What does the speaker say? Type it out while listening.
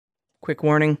Quick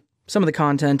warning. Some of the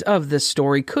content of this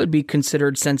story could be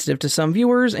considered sensitive to some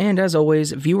viewers, and as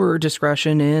always, viewer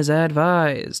discretion is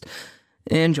advised.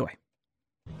 Enjoy.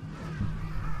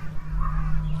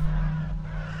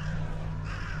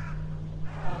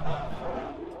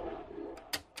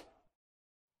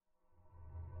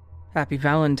 Happy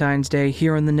Valentine's Day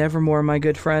here in the Nevermore, my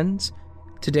good friends.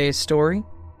 Today's story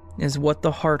is What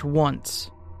the Heart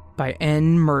Wants by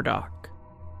N. Murdoch.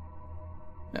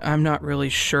 I'm not really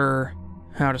sure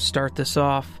how to start this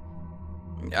off.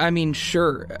 I mean,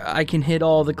 sure, I can hit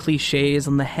all the cliches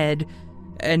on the head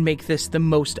and make this the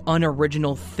most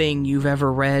unoriginal thing you've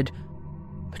ever read,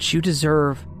 but you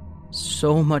deserve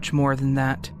so much more than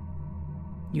that.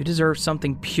 You deserve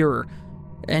something pure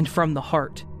and from the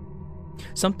heart.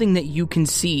 Something that you can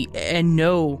see and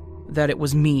know that it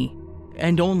was me,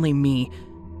 and only me,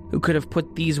 who could have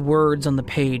put these words on the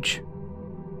page.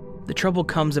 The trouble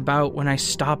comes about when I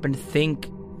stop and think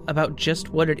about just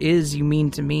what it is you mean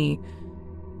to me.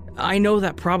 I know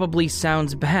that probably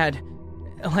sounds bad.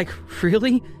 Like,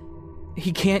 really?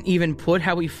 He can't even put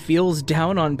how he feels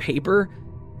down on paper?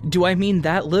 Do I mean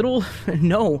that little?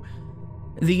 No.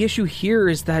 The issue here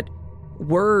is that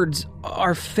words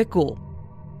are fickle,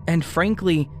 and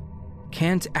frankly,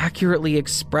 can't accurately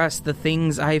express the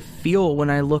things I feel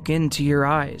when I look into your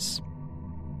eyes.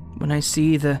 When I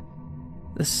see the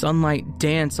sunlight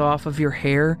dance off of your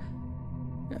hair,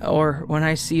 or when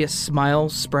I see a smile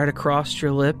spread across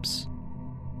your lips.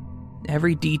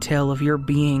 Every detail of your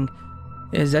being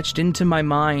is etched into my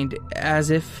mind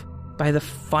as if by the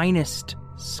finest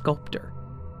sculptor.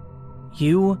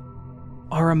 You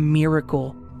are a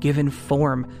miracle given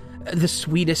form, the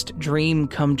sweetest dream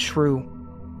come true,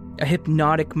 a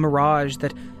hypnotic mirage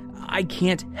that I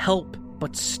can't help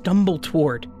but stumble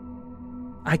toward.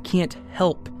 I can't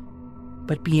help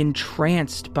but be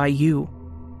entranced by you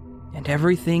and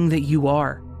everything that you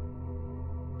are.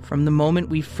 From the moment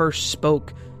we first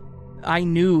spoke, I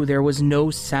knew there was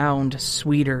no sound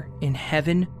sweeter in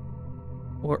heaven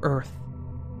or earth.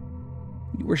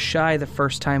 You were shy the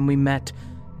first time we met,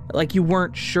 like you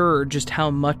weren't sure just how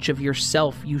much of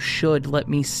yourself you should let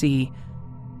me see,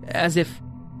 as if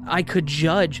I could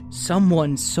judge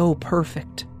someone so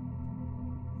perfect.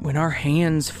 When our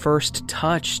hands first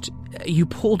touched, you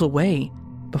pulled away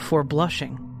before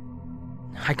blushing.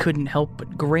 I couldn't help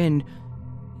but grin.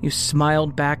 You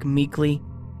smiled back meekly,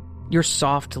 your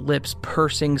soft lips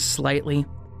pursing slightly,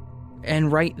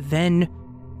 and right then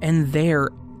and there,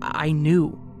 I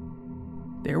knew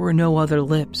there were no other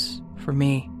lips for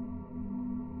me.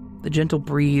 The gentle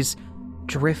breeze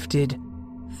drifted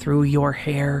through your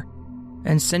hair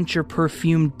and sent your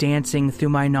perfume dancing through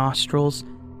my nostrils.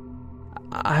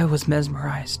 I was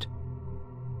mesmerized.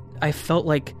 I felt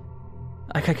like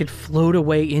I could float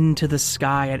away into the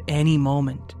sky at any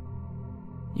moment.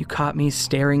 You caught me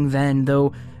staring then,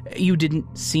 though you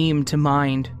didn't seem to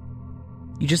mind.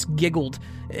 You just giggled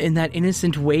in that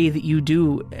innocent way that you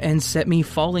do and set me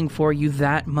falling for you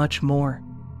that much more.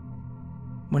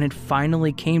 When it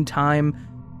finally came time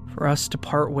for us to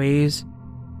part ways,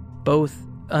 both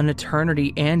an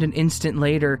eternity and an instant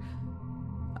later,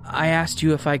 I asked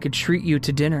you if I could treat you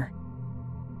to dinner.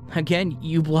 Again,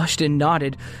 you blushed and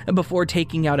nodded before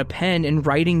taking out a pen and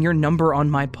writing your number on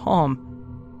my palm.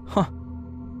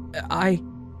 I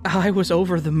was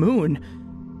over the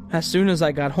moon. As soon as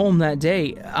I got home that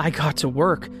day, I got to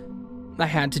work. I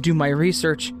had to do my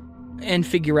research and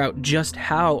figure out just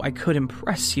how I could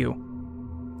impress you.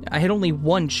 I had only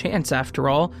one chance after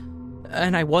all,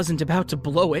 and I wasn't about to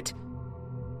blow it.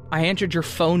 I entered your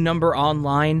phone number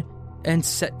online and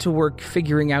set to work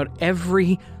figuring out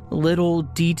every little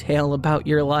detail about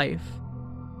your life.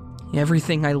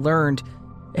 Everything I learned,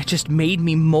 it just made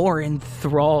me more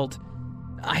enthralled.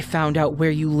 I found out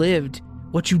where you lived,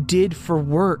 what you did for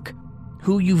work,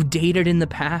 who you've dated in the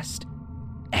past.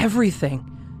 Everything.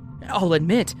 I'll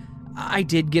admit, I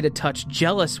did get a touch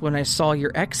jealous when I saw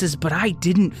your exes, but I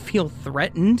didn't feel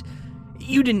threatened.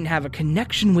 You didn't have a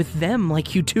connection with them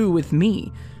like you do with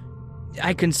me.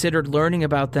 I considered learning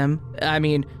about them. I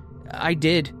mean, I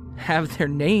did have their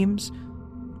names.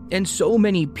 And so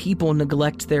many people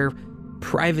neglect their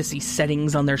privacy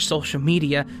settings on their social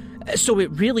media, so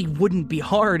it really wouldn't be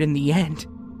hard in the end.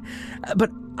 But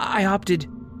I opted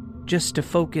just to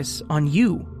focus on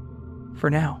you for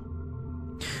now.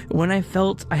 When I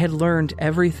felt I had learned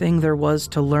everything there was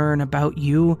to learn about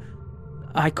you,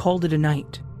 I called it a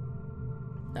night.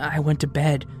 I went to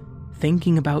bed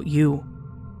thinking about you.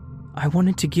 I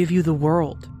wanted to give you the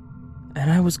world,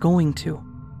 and I was going to.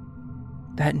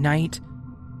 That night,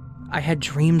 I had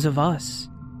dreams of us,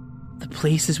 the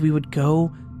places we would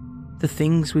go, the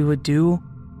things we would do.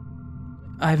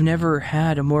 I've never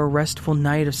had a more restful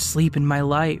night of sleep in my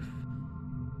life.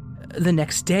 The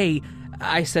next day,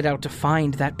 I set out to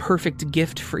find that perfect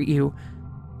gift for you.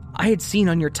 I had seen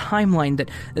on your timeline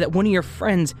that one of your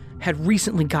friends had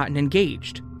recently gotten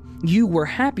engaged. You were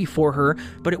happy for her,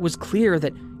 but it was clear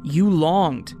that you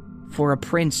longed for a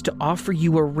prince to offer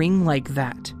you a ring like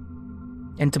that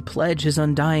and to pledge his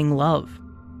undying love.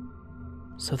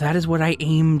 So that is what I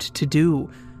aimed to do.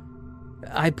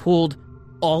 I pulled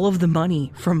all of the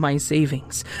money from my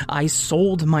savings. I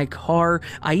sold my car.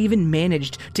 I even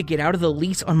managed to get out of the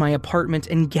lease on my apartment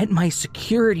and get my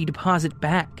security deposit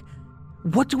back.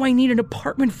 What do I need an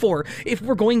apartment for if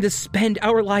we're going to spend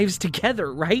our lives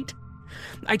together, right?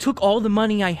 I took all the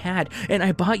money I had and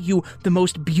I bought you the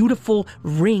most beautiful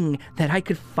ring that I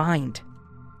could find.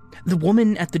 The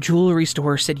woman at the jewelry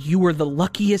store said you were the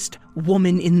luckiest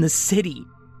woman in the city.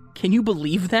 Can you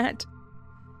believe that?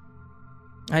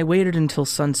 I waited until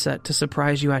sunset to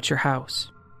surprise you at your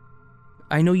house.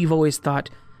 I know you've always thought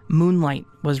moonlight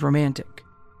was romantic.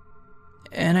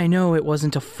 And I know it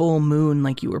wasn't a full moon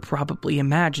like you were probably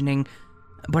imagining,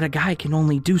 but a guy can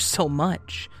only do so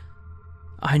much.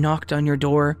 I knocked on your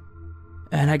door,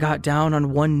 and I got down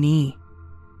on one knee,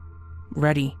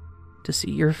 ready to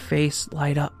see your face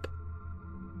light up.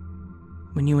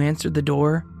 When you answered the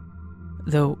door,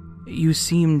 though you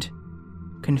seemed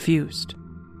confused.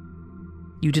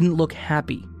 You didn't look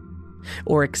happy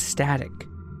or ecstatic.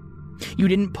 You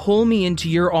didn't pull me into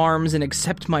your arms and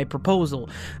accept my proposal.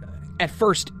 At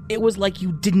first, it was like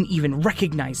you didn't even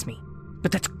recognize me.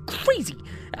 But that's crazy.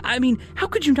 I mean, how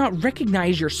could you not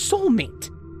recognize your soulmate?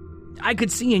 I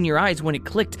could see in your eyes when it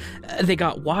clicked. They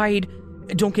got wide.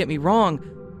 Don't get me wrong.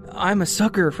 I'm a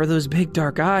sucker for those big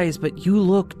dark eyes, but you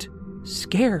looked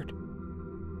scared.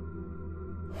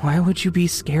 Why would you be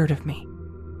scared of me?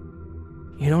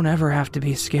 You don't ever have to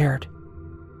be scared.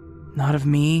 Not of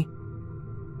me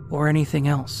or anything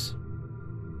else.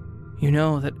 You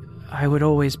know that I would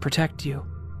always protect you,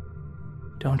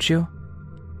 don't you?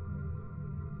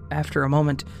 After a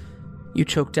moment, you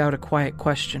choked out a quiet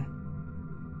question.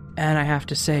 And I have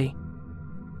to say,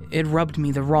 it rubbed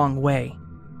me the wrong way.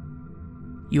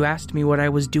 You asked me what I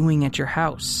was doing at your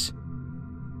house.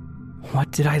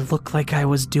 What did I look like I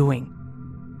was doing?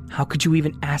 How could you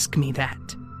even ask me that?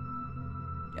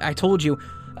 I told you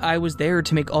I was there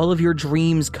to make all of your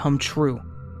dreams come true,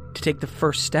 to take the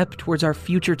first step towards our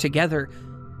future together.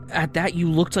 At that, you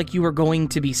looked like you were going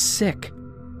to be sick,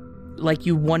 like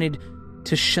you wanted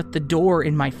to shut the door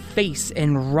in my face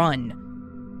and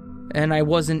run. And I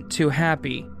wasn't too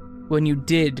happy when you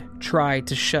did try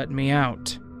to shut me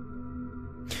out.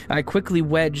 I quickly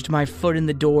wedged my foot in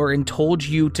the door and told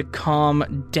you to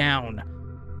calm down.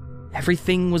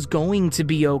 Everything was going to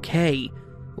be okay.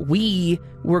 We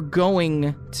were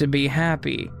going to be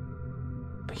happy.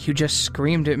 But you just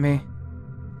screamed at me,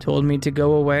 told me to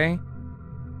go away.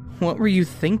 What were you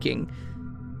thinking?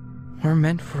 We're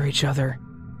meant for each other.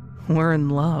 We're in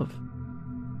love.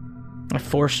 I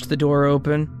forced the door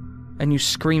open, and you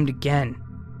screamed again.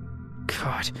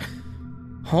 God,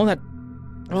 all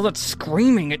that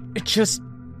screaming,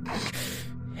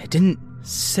 it didn't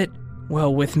sit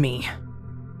well with me.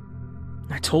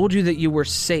 I told you that you were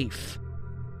safe.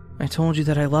 I told you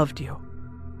that I loved you.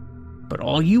 But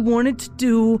all you wanted to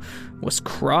do was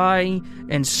cry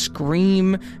and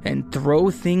scream and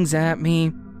throw things at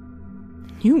me.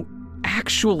 You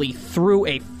actually threw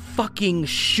a fucking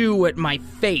shoe at my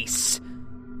face.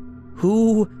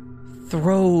 Who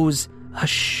throws a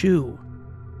shoe?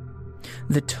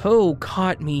 The toe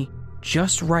caught me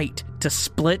just right to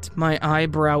split my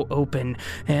eyebrow open,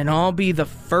 and I'll be the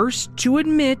first to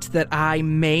admit that I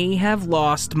may have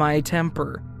lost my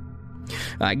temper.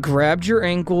 I grabbed your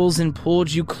ankles and pulled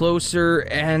you closer,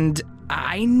 and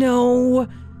I know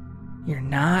you're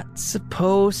not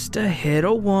supposed to hit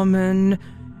a woman.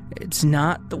 It's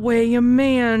not the way a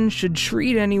man should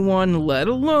treat anyone, let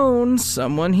alone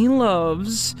someone he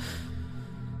loves.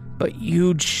 But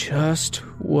you just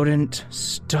wouldn't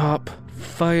stop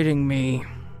fighting me.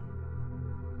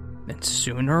 And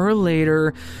sooner or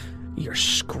later, your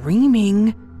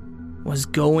screaming was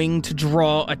going to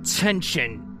draw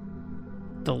attention.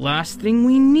 The last thing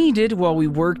we needed while we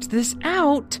worked this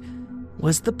out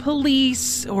was the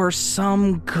police or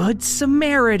some good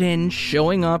Samaritan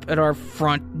showing up at our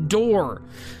front door.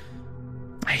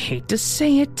 I hate to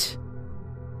say it,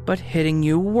 but hitting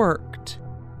you worked.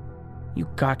 You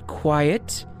got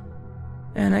quiet,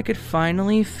 and I could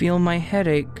finally feel my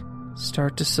headache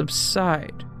start to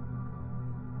subside.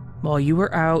 While you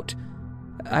were out,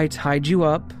 I tied you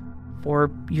up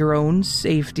for your own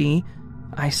safety,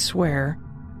 I swear.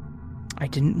 I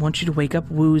didn't want you to wake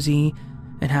up woozy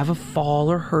and have a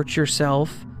fall or hurt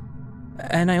yourself,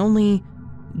 and I only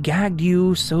gagged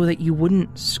you so that you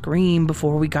wouldn't scream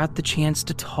before we got the chance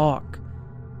to talk.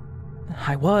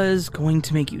 I was going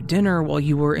to make you dinner while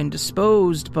you were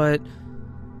indisposed, but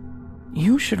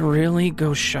you should really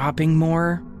go shopping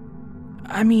more.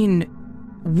 I mean,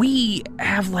 we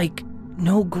have,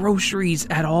 no groceries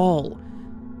at all.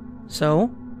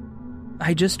 So,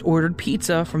 I just ordered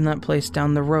pizza from that place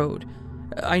down the road.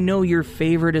 I know your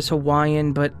favorite is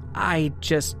Hawaiian, but I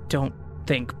just don't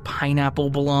think pineapple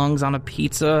belongs on a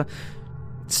pizza.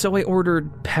 So I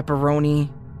ordered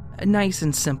pepperoni. Nice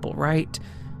and simple, right?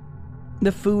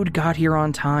 The food got here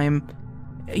on time.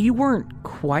 You weren't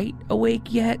quite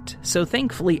awake yet, so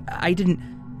thankfully I didn't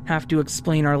have to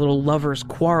explain our little lover's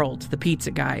quarrel to the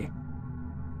pizza guy.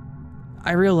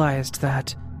 I realized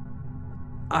that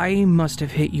I must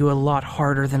have hit you a lot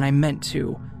harder than I meant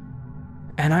to,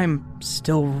 and I'm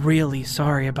still really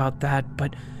sorry about that,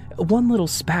 but one little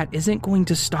spat isn't going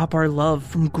to stop our love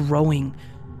from growing.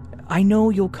 I know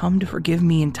you'll come to forgive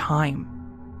me in time.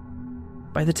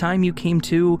 By the time you came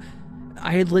to,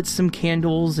 I had lit some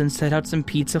candles and set out some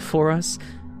pizza for us.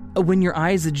 When your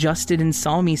eyes adjusted and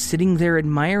saw me sitting there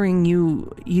admiring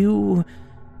you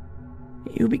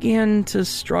began to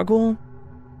struggle.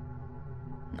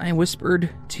 I whispered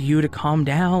to you to calm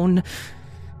down,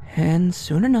 and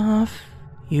soon enough,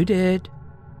 you did.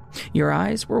 Your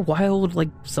eyes were wild like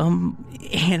some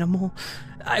animal.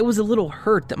 I was a little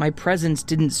hurt that my presence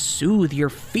didn't soothe your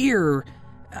fear.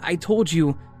 I told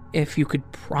you, if you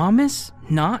could promise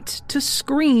not to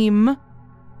scream,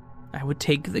 I would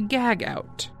take the gag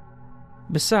out.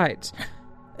 Besides,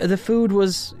 the food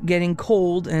was getting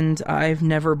cold, and I've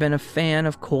never been a fan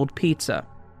of cold pizza.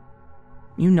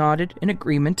 You nodded in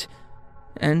agreement,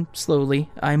 and slowly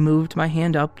I moved my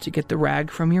hand up to get the rag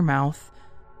from your mouth.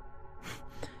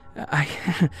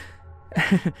 I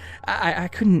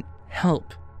couldn't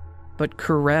help but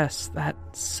caress that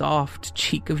soft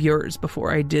cheek of yours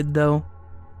before I did, though.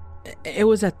 It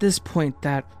was at this point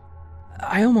that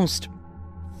I almost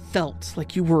felt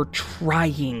like you were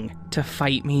trying to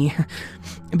fight me,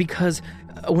 because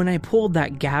when I pulled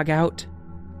that gag out,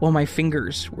 while my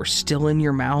fingers were still in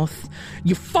your mouth,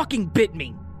 you fucking bit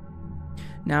me.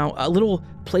 Now, a little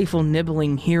playful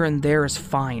nibbling here and there is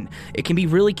fine. It can be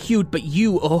really cute, but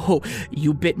you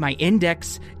bit my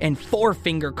index and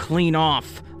forefinger clean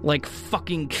off like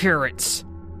fucking carrots.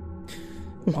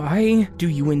 Why do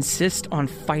you insist on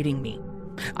fighting me?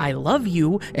 I love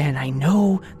you, and I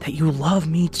know that you love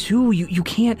me too. You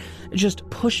can't just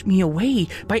push me away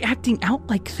by acting out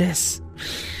like this.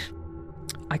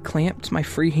 I clamped my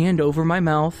free hand over my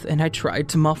mouth, and I tried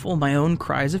to muffle my own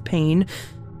cries of pain.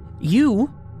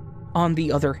 You, on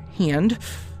the other hand,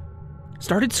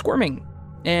 started squirming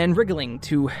and wriggling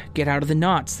to get out of the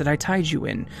knots that I tied you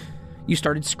in. You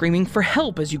started screaming for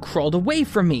help as you crawled away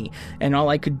from me, and all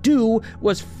I could do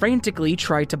was frantically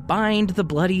try to bind the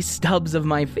bloody stubs of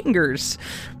my fingers.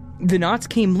 The knots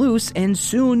came loose, and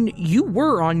soon you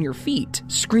were on your feet,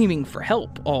 screaming for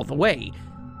help all the way.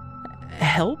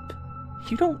 Help?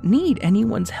 You don't need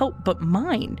anyone's help but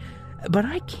mine. But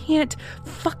I can't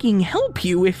fucking help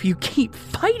you if you keep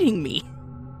fighting me.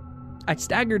 I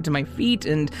staggered to my feet,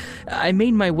 and I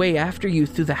made my way after you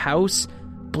through the house,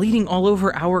 bleeding all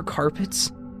over our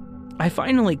carpets. I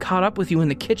finally caught up with you in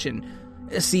the kitchen.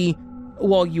 See,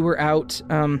 while you were out,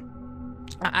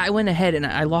 I went ahead and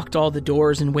I locked all the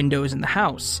doors and windows in the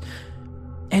house.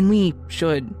 And we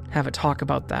should have a talk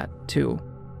about that, too.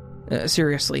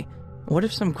 Seriously, what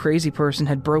if some crazy person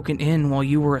had broken in while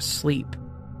you were asleep?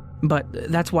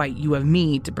 But that's why you have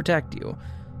me to protect you.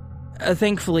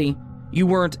 Thankfully, you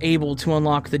weren't able to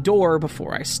unlock the door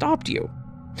before I stopped you.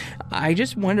 I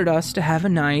just wanted us to have a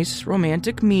nice,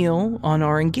 romantic meal on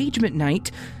our engagement night,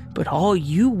 but all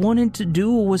you wanted to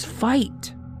do was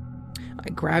fight. I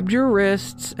grabbed your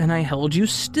wrists and I held you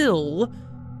still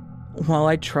while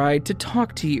I tried to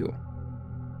talk to you.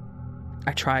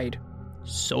 I tried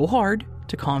so hard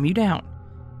to calm you down,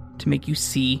 to make you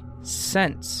see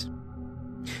sense.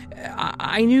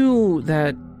 I knew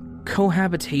that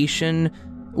cohabitation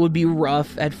would be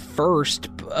rough at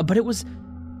first, but it was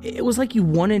like you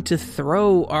wanted to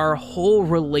throw our whole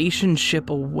relationship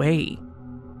away.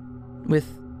 With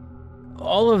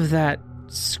all of that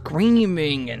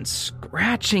screaming and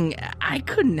scratching, I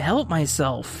couldn't help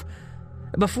myself.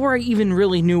 Before I even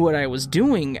really knew what I was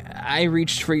doing, I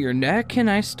reached for your neck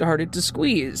and I started to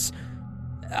squeeze.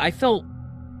 I felt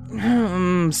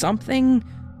something,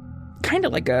 kind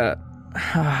of like a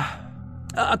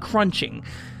crunching.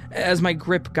 As my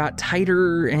grip got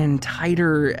tighter and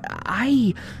tighter,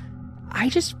 I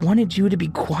just wanted you to be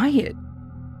quiet.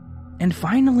 And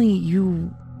finally,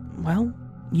 you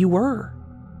were.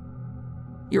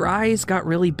 Your eyes got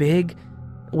really big,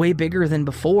 way bigger than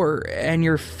before, and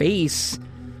your face,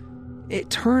 it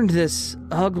turned this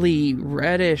ugly,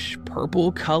 reddish,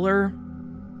 purple color.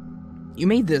 You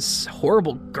made this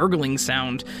horrible gurgling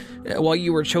sound while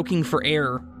you were choking for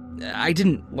air. I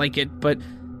didn't like it, but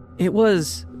it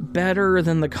was better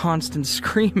than the constant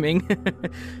screaming.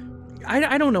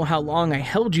 I don't know how long I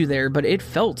held you there, but it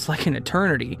felt like an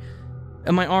eternity,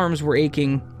 and my arms were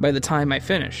aching by the time I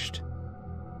finished.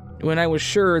 When I was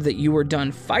sure that you were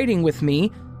done fighting with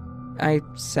me, I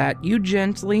sat you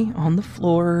gently on the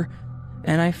floor,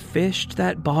 and I fished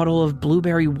that bottle of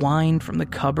blueberry wine from the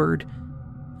cupboard.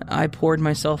 I poured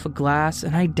myself a glass,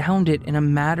 and I downed it in a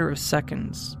matter of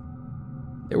seconds.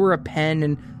 There were a pen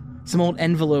and some old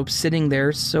envelopes sitting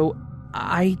there, so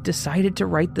I decided to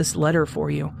write this letter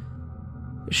for you.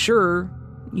 Sure,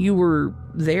 you were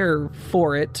there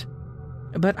for it,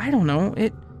 but I don't know,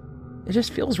 it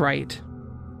just feels right.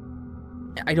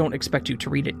 I don't expect you to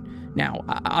read it now.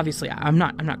 Obviously, I'm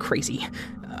not crazy.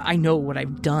 I know what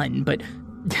I've done, but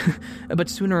but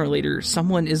sooner or later,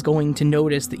 someone is going to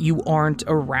notice that you aren't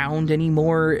around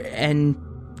anymore and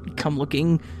come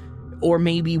looking, or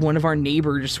maybe one of our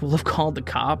neighbors will have called the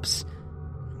cops.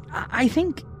 I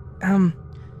think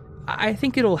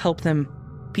it'll help them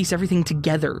piece everything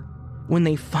together when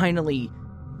they finally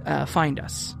find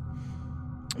us.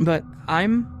 But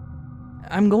I'm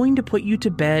going to put you to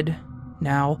bed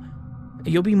now.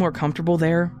 You'll be more comfortable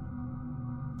there.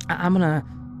 I'm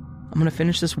gonna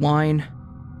finish this wine.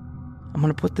 I'm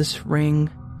gonna put this ring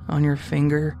on your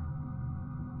finger,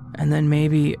 and then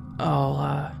maybe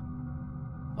I'll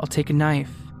take a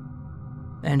knife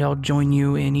and I'll join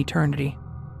you in eternity.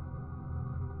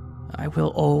 I will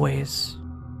always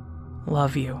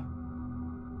love you.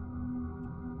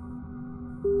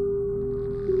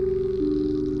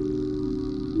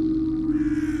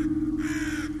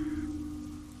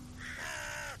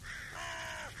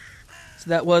 So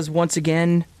that was, once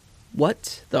again,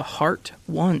 What the Heart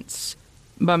Wants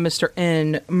by Mr.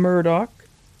 N. Murdoch.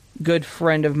 Good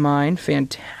friend of mine,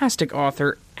 fantastic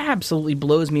author, absolutely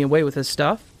blows me away with his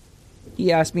stuff.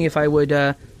 He asked me if I would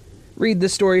read the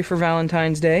story for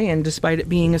Valentine's Day, and despite it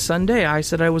being a Sunday, I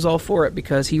said I was all for it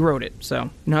because he wrote it. So,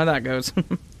 you know how that goes.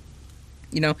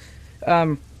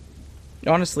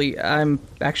 Honestly, I'm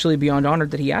actually beyond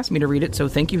honored that he asked me to read it, so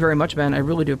thank you very much, Ben. I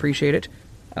really do appreciate it.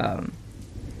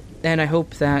 And I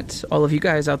hope that all of you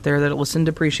guys out there that listened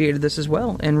appreciated this as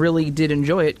well, and really did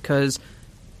enjoy it, because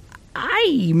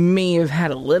I may have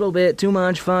had a little bit too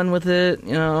much fun with it,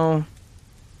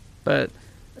 but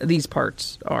these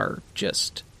parts are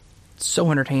just so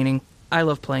entertaining. I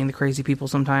love playing the crazy people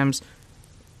sometimes.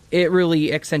 It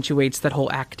really accentuates that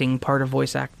whole acting part of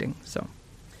voice acting, so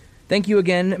thank you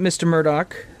again, Mr.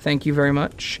 Murdoch. Thank you very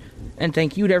much. And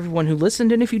thank you to everyone who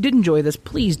listened, and if you did enjoy this,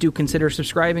 please do consider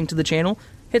subscribing to the channel.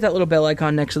 Hit that little bell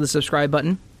icon next to the subscribe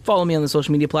button. Follow me on the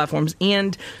social media platforms,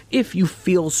 and if you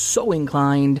feel so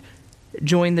inclined,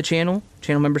 join the channel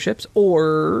memberships,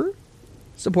 or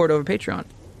support over Patreon.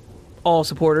 All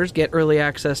supporters get early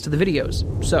access to the videos,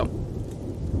 so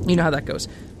you know how that goes.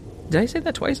 Did I say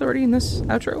that twice already in this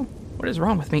outro? What is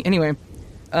wrong with me? Anyway,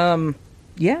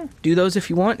 yeah, do those if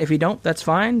you want. If you don't, that's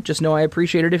fine. Just know I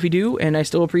appreciate it if you do, and I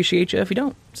still appreciate you if you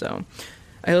don't. So,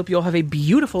 I hope you all have a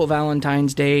beautiful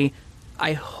Valentine's Day.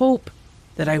 I hope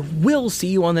that I will see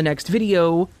you on the next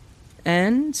video,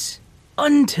 and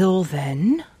until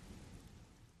then,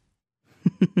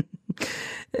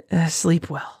 sleep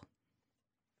well.